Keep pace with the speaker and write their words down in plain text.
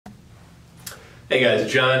Hey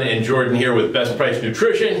guys, John and Jordan here with Best Price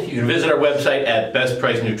Nutrition. You can visit our website at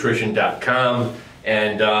BestPriceNutrition.com.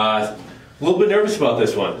 And a little bit nervous about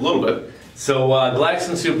this one. A little bit. So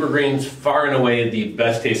Glaxon Super Greens, far and away the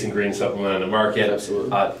best tasting green supplement on the market.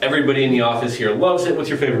 Absolutely. Everybody in the office here loves it. What's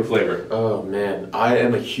your favorite flavor? Oh man, I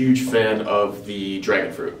am a huge fan of the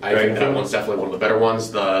dragon fruit. I think that one's definitely one of the better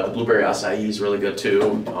ones. The blueberry acai is really good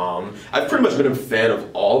too. I've pretty much been a fan of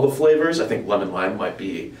all the flavors. I think lemon lime might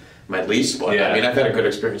be my least, but yeah. I mean, I've had a good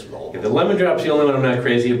experience with all of them. The lemon drop's the only one I'm not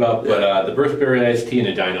crazy about, but the birthberry iced tea and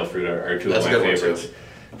the dino fruit are two of my favorites.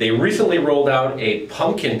 They recently rolled out a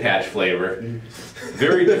pumpkin patch flavor,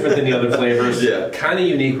 very different than the other flavors, kind of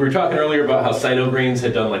unique. We were talking earlier about how Cyto Greens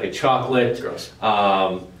had done like a chocolate. Gross.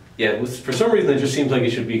 For some reason it just seems like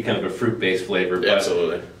it should be kind of a fruit-based flavor. But,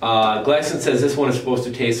 absolutely. Glaxon says this one is supposed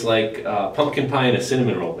to taste like pumpkin pie and a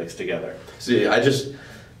cinnamon roll mixed together. See,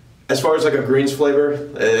 as far as like a greens flavor,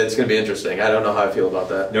 it's going to be interesting. I don't know how I feel about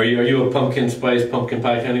that. Are you a pumpkin spice, pumpkin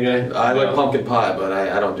pie kind of guy? I like pumpkin pie, but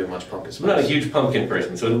I don't do much pumpkin spice. I'm not a huge pumpkin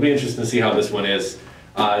person, so it'll be interesting to see how this one is.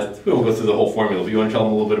 We won't go through the whole formula. Do you want to tell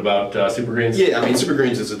them a little bit about Super Greens? Yeah, I mean, Super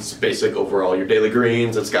Greens is its basic overall, your daily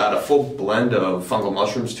greens. It's got a full blend of fungal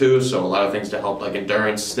mushrooms too, so a lot of things to help like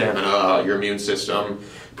endurance, stamina, your immune system,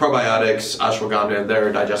 probiotics, ashwagandha in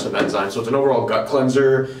there, digestive enzymes. So it's an overall gut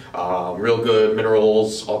cleanser, real good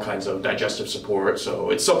minerals, all kinds of digestive support. So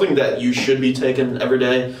it's something that you should be taking every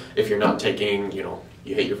day. If you're not taking,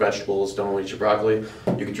 you hate your vegetables, don't want to eat your broccoli,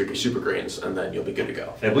 you can drink your Super Greens and then you'll be good to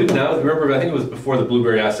go. And I believe now, remember, I think it was before the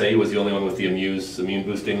blueberry acai was the only one with the immune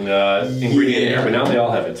boosting ingredient in there, but now they all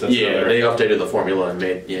have it. So they updated the formula and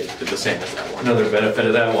made it the same as that one. Another benefit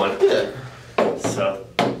of that one. Yeah. So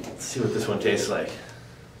let's see what this one tastes like.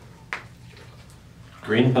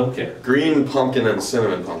 Green pumpkin. Green pumpkin and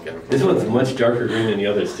cinnamon pumpkin. This one's much darker green than the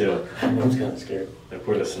others too. I'm kind of scared. I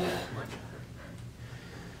pour this in.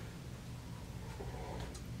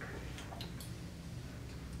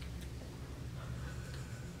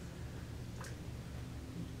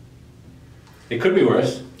 It could be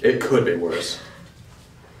worse. It could be worse.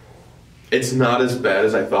 It's not as bad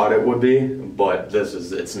as I thought it would be, but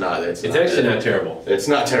it's not. It's actually not terrible. It's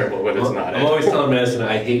not terrible, but it's not. I'm always telling Madison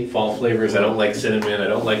I hate fall flavors. I don't like cinnamon. I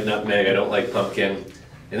don't like nutmeg. I don't like pumpkin.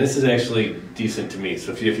 And this is actually decent to me.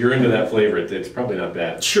 So if you're into that flavor, it's probably not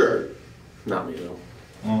bad. Sure. Not me though.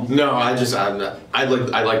 No, I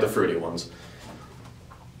like the fruity ones.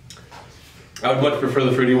 I would much prefer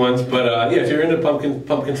the fruity ones, but if you're into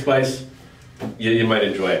pumpkin spice, you might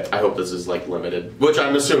enjoy it. I hope this is like limited, which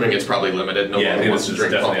I'm assuming it's probably limited. No one wants to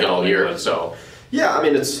drink pumpkin all year. So yeah, I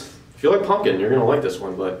mean, if you like pumpkin, you're gonna like this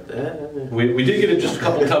one. But we did get just a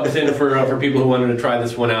couple tubs in for people who wanted to try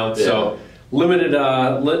this one out. Yeah. So limited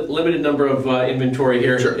number of inventory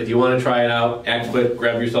here. Sure. If you want to try it out, act quick,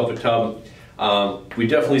 grab yourself a tub. We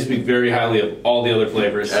definitely speak very highly of all the other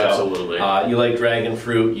flavors. Absolutely. So, you like dragon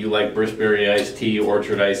fruit, you like birthberry iced tea,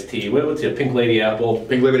 orchard iced tea. What's it? Pink Lady Apple.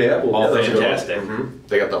 Pink Lady Apple. All fantastic.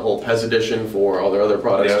 They got the whole Pez edition for all their other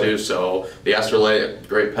products too. So the Astrolate,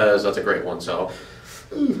 great Pez, that's a great one. So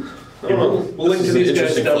we'll link to these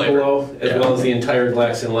guys down below, as well as the entire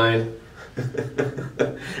Glaxon line.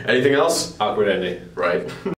 Anything else? Awkward ending. Right.